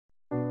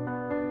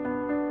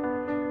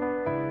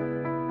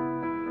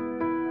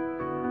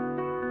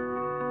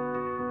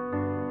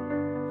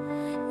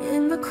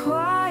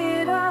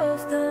quiet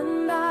of the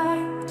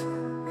night,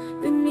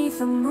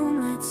 beneath a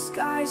moonlit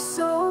sky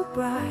so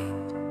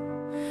bright,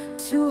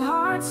 two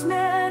hearts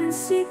met in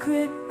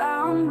secret,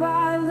 bound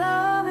by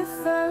love at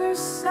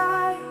first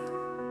sight.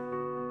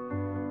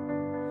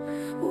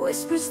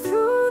 Whispers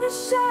through the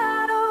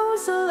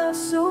shadows, a love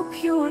so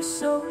pure,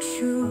 so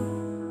true.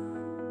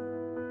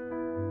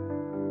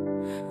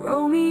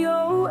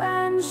 Romeo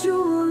and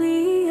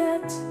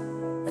Juliet,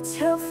 a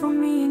tale for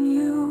me and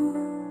you.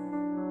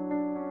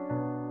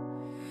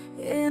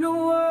 In a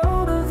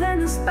world of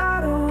endless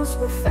battles,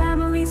 where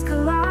families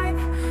collide,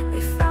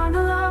 they found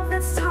a love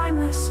that's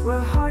timeless, where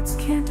hearts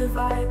can't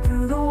divide.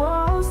 Through the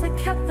walls that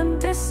kept them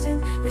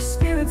distant, their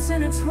spirits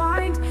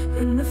intertwined.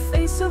 In the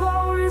face of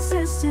all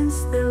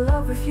resistance, their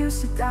love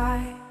refused to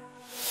die.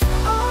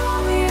 Oh,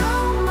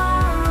 Romeo,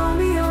 my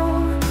Romeo,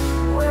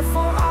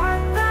 wherefore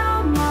art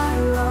thou my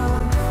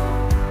love?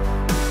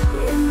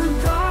 In the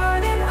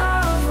garden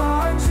of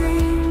our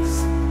dreams,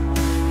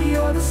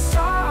 you're the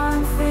star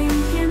I'm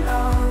thinking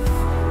of.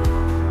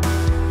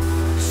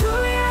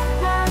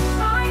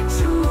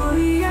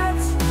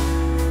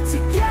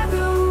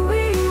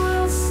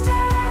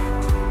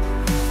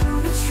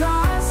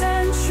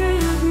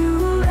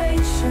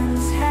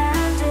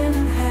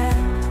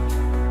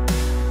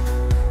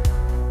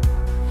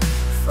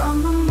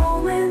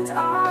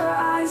 Our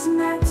eyes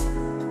met,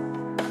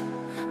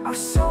 our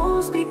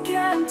souls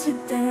began to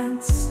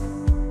dance.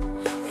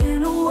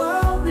 In a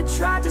world that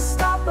tried to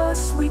stop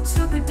us, we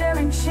took a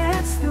daring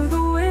chance. Through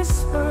the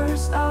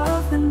whispers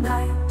of the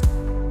night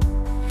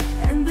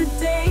and the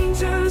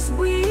dangers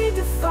we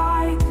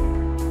defied,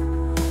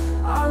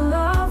 our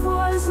love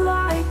was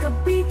like a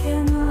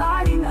beacon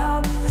lighting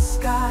up the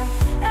sky.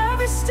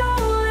 Every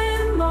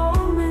stolen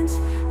moment,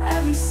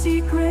 every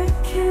secret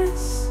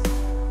kiss,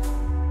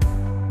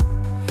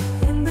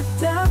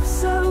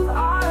 depths of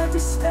our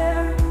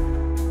despair,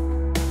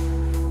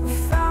 we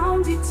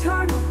found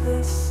eternal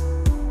bliss.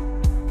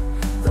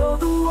 Though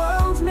the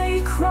world may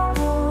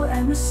crumble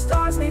and the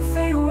stars may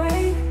fade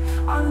away,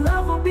 our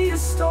love will be a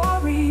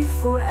story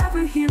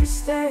forever here to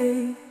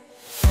stay.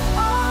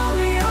 Oh,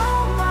 Romeo,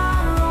 my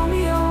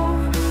Romeo,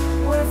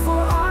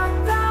 wherefore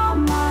art thou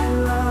my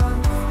love?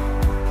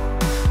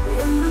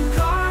 In the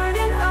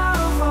garden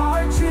of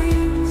our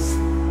dreams,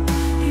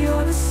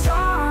 you're the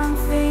star I'm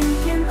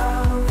thinking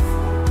of.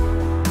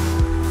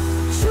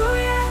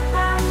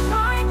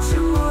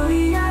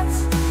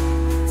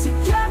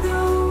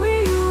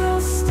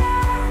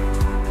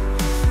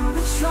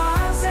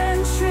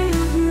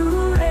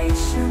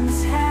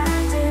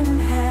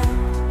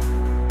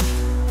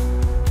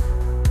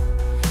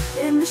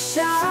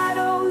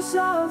 Shadows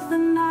of the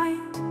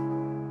night,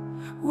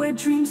 where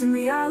dreams and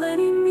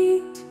reality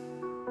meet,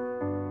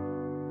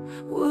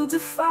 we'll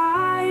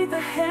defy the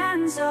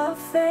hands of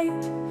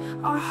fate.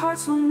 Our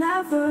hearts will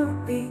never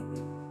beat.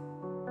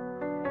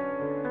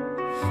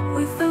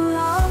 With a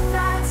love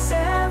that's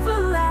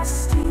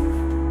everlasting,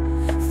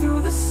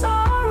 through the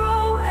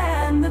sorrow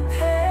and the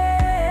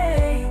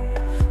pain,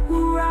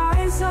 we'll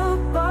rise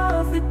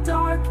above the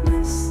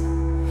darkness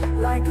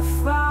like a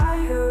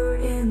fire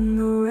in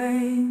the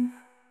rain.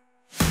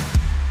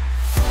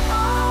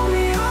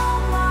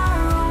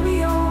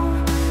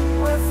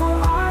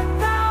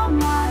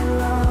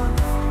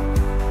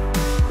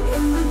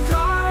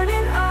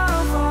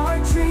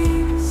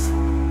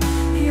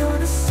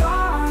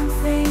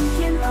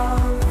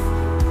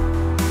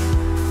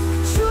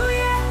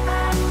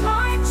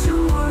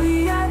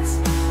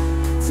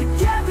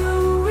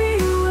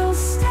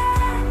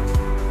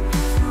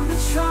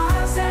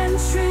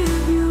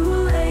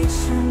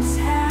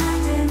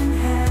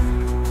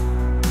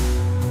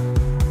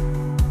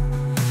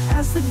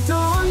 The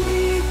dawn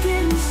begins